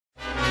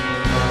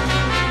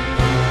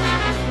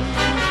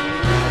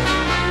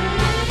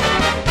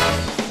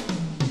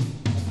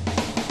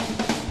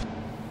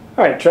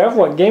Alright, Trev,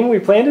 what game are we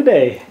playing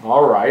today?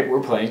 Alright,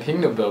 we're playing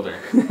Kingdom Builder.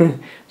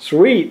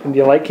 Sweet. And do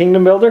you like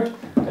Kingdom Builder?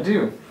 I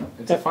do.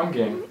 It's a fun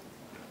game.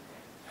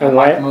 And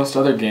like most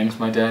other games,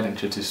 my dad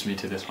introduced me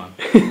to this one.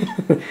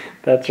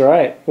 That's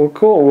right. Well,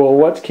 cool. Well,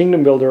 what's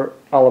Kingdom Builder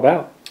all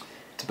about?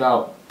 It's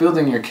about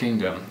building your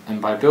kingdom.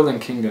 And by building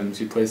kingdoms,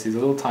 you place these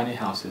little tiny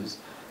houses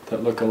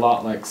that look a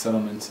lot like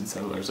settlements and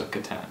Settlers of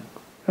Catan.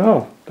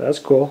 Oh, that's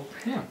cool.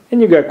 Yeah.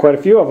 And you got quite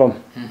a few of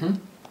them. Mm-hmm.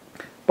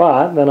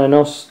 But then I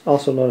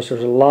also noticed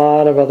there's a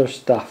lot of other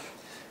stuff.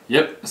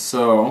 Yep,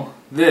 so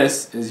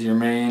this is your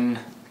main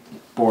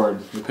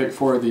board. You pick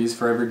 4 of these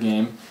for every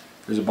game.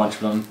 There's a bunch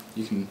of them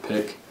you can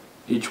pick.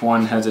 Each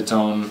one has its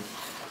own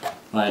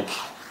like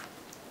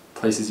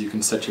places you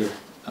can set your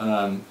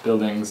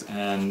buildings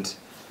and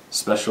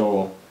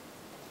special,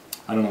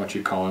 I don't know what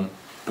you call them,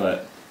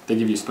 but they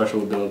give you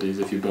special abilities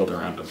if you build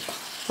around them.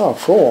 Oh,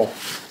 cool.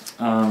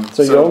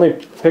 So you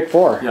only pick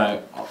 4? Yeah,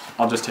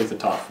 I'll just take the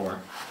top 4.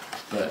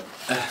 But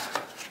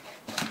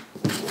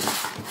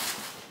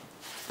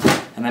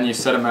and then you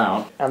set them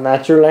out. And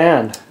that's your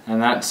land.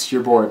 And that's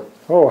your board.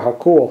 Oh, how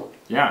cool.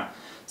 Yeah.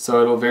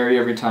 So it'll vary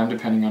every time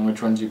depending on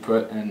which ones you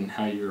put and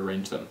how you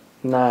arrange them.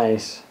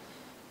 Nice.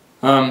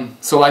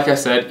 So like I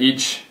said,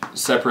 each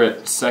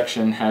separate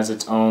section has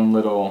its own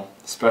little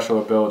special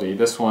ability.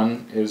 This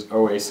one is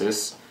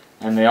Oasis,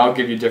 and they all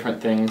give you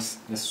different things.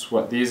 This is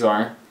what these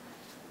are.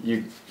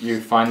 You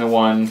find the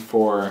one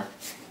for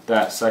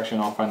that section.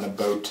 I'll find the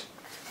boat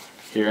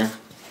here,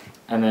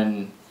 and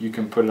then you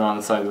can put it on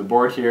the side of the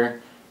board here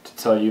to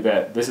tell you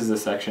that this is the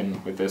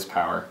section with this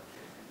power.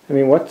 I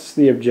mean, what's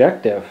the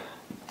objective?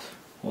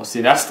 Well,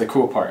 see, that's the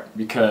cool part,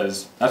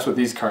 because that's what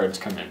these cards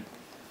come in.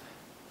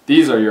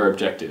 These are your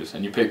objectives,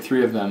 and you pick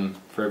 3 of them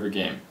for every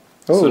game.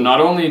 Oh. So not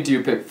only do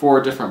you pick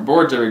 4 different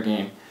boards every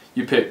game,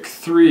 you pick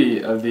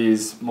 3 of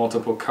these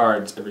multiple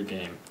cards every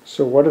game.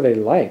 So what are they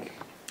like?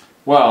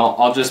 Well,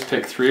 I'll just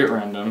pick 3 at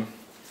random,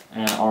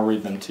 and I'll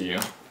read them to you.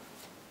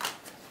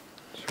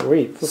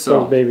 Sweet. Flip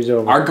those babies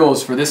over. Our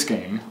goals for this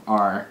game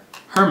are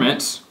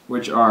hermits,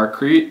 which are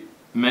create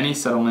many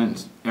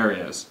settlement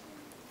areas.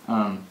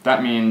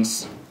 That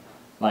means,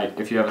 like,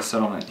 if you have a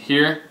settlement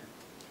here,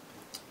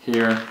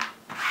 here,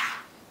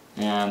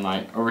 and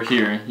like over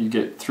here, you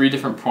get 3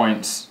 different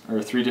points,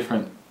 or 3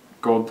 different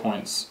gold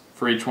points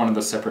for each one of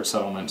the separate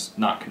settlements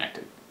not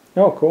connected.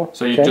 Oh, cool.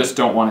 So you just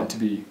don't want it to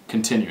be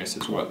continuous,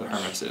 is what the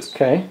hermits is.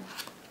 Okay.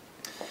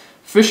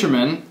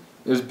 Fishermen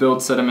is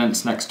build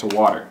settlements next to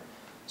water.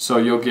 So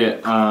you'll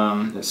get,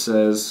 it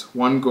says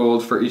 1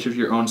 gold for each of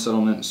your own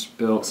settlements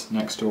built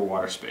next to a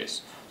water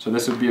space. So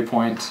this would be a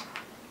point,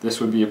 this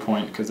would be a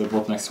point because they're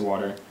both next to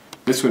water.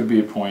 This would be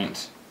a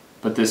point,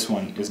 but this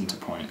one isn't a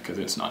point because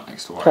it's not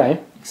next to water,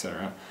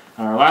 etc.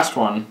 And our last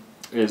one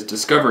is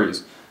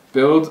discoveries.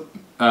 Build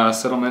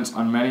settlements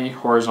on many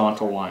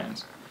horizontal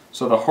lines.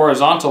 So the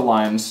horizontal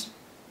lines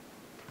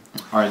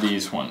are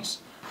these ones.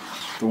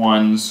 The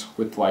ones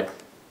with, like,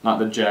 not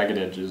the jagged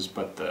edges,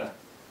 but the,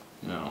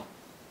 you know,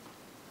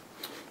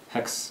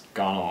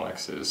 hexagonal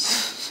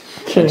edges.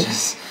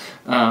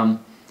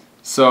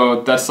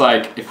 So that's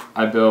like, if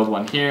I build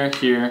one here,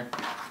 here,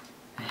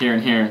 here,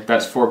 and here,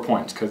 that's 4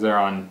 points because they're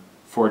on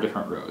 4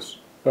 different rows.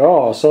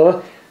 Oh,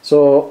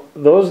 so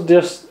those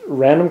just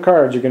random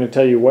cards are going to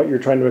tell you what you're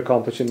trying to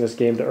accomplish in this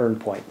game to earn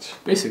points.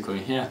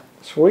 Basically, yeah.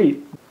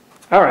 Sweet.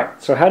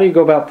 Alright, so how do you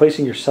go about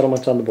placing your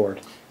settlements on the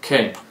board?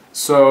 Okay,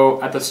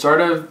 so at the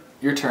start of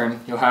your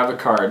turn, you'll have a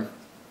card,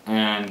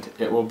 and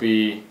it will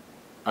be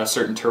a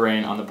certain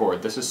terrain on the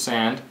board. This is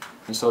sand,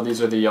 and so these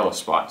are the yellow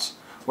spots.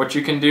 What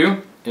you can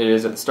do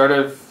is at the start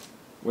of,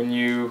 when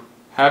you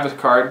have a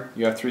card,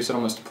 you have 3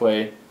 settlements to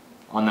play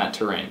on that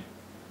terrain.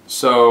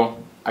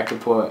 So I could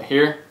pull it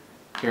here,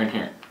 here, and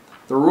here.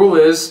 The rule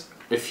is,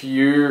 if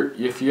you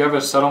have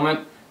a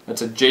settlement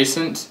that's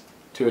adjacent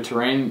to a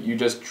terrain you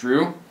just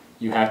drew,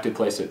 you have to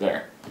place it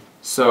there.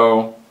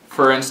 So,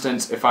 for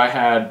instance, if I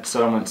had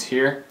settlements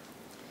here,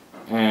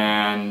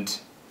 and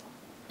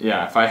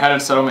yeah, if I had a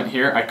settlement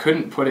here, I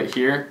couldn't put it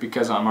here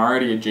because I'm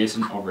already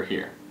adjacent over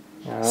here.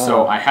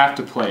 So I have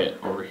to play it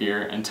over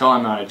here until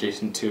I'm not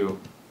adjacent to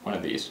one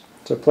of these.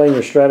 So playing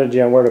your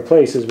strategy on where to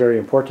place is very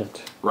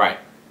important. Right.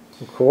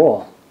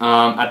 Cool.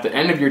 At the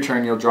end of your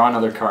turn, you'll draw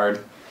another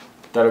card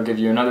that'll give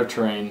you another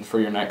terrain for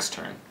your next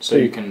turn, so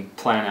you can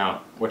plan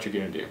out what you're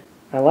going to do.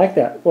 I like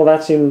that. Well,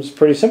 that seems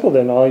pretty simple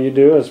then. All you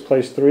do is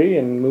place 3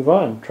 and move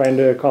on, trying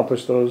to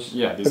accomplish those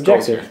objectives.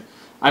 Goals here.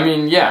 I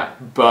mean, yeah,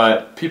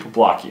 but people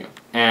block you,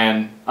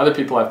 and other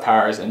people have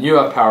powers, and you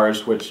have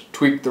powers which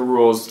tweak the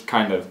rules,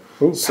 kind of.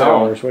 Ooh,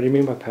 powers. What do you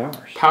mean by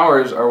powers?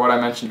 Powers are what I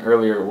mentioned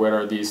earlier, what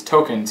are these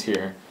tokens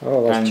here.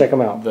 Oh, let's check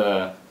them out.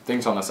 The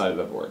things on the side of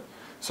the board.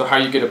 So how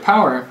you get a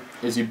power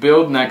is you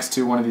build next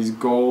to one of these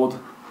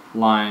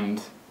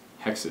gold-lined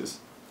hexes.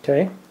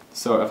 Okay.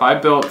 So if I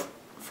built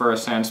for a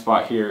sand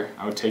spot here,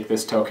 I would take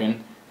this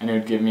token, and it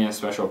would give me a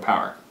special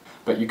power.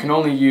 But you can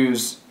only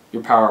use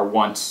your power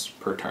once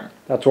per turn.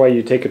 That's why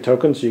you take a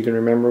token, so you can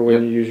remember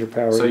when you use your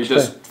power. So you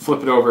just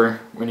flip it over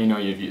when you know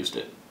you've used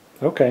it.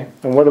 Okay.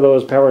 And what do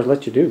those powers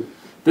let you do?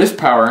 This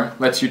power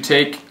lets you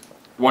take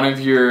one of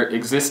your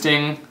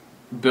existing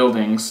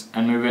buildings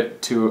and move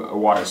it to a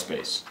water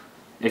space.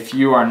 If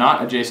you are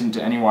not adjacent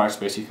to any water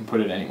space, you can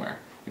put it anywhere.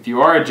 If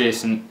you are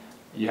adjacent,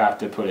 you have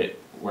to put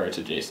it where it's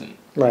adjacent.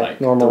 Right,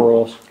 like normal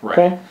rules. Right.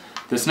 Okay.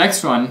 This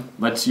next one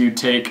lets you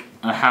take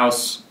a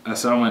house, a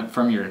settlement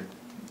from your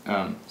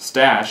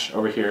stash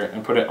over here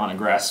and put it on a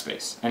grass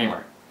space,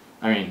 anywhere.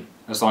 I mean,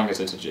 as long as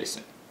it's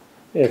adjacent.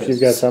 If you've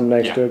got something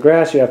next to a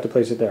grass, you have to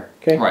place it there.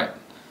 Okay. Right.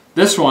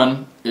 This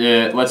one,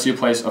 it lets you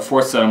place a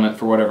 4th settlement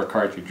for whatever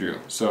card you drew.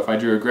 So if I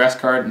drew a grass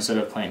card, instead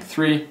of playing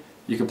 3,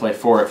 you can play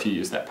 4 if you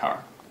use that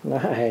power.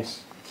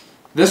 Nice.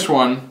 This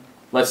one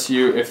lets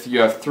you, if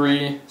you have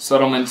 3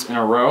 settlements in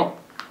a row,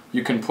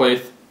 you can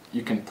place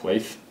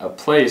a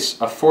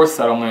 4th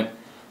settlement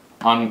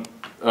on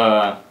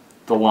the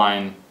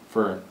line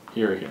for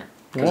here or here.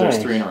 Because there's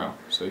 3 in a row,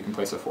 so you can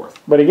place a 4th.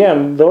 But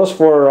again, those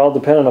 4 are all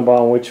dependent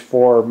upon which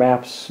 4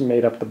 maps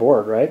made up the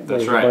board, right?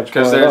 That's right,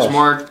 because there's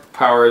more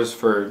powers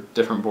for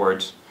different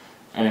boards.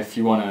 And if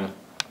you're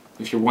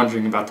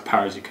wondering about the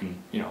powers, you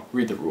can,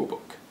 read the rule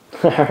book.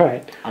 All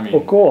right. I mean,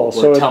 well, cool.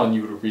 we're telling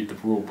you to read the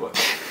rule book.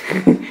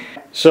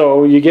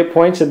 So you get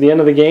points at the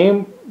end of the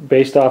game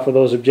based off of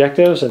those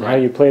objectives and how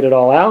you played it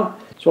all out.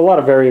 So a lot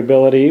of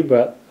variability,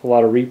 but a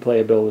lot of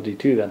replayability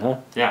too then, huh?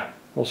 Yeah.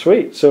 Well,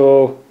 sweet.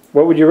 So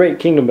what would you rate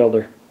Kingdom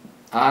Builder?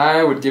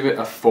 I would give it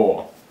a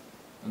 4.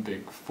 A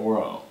big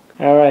 4-0.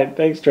 All right.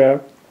 Thanks,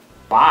 Trev.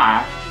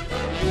 Bye.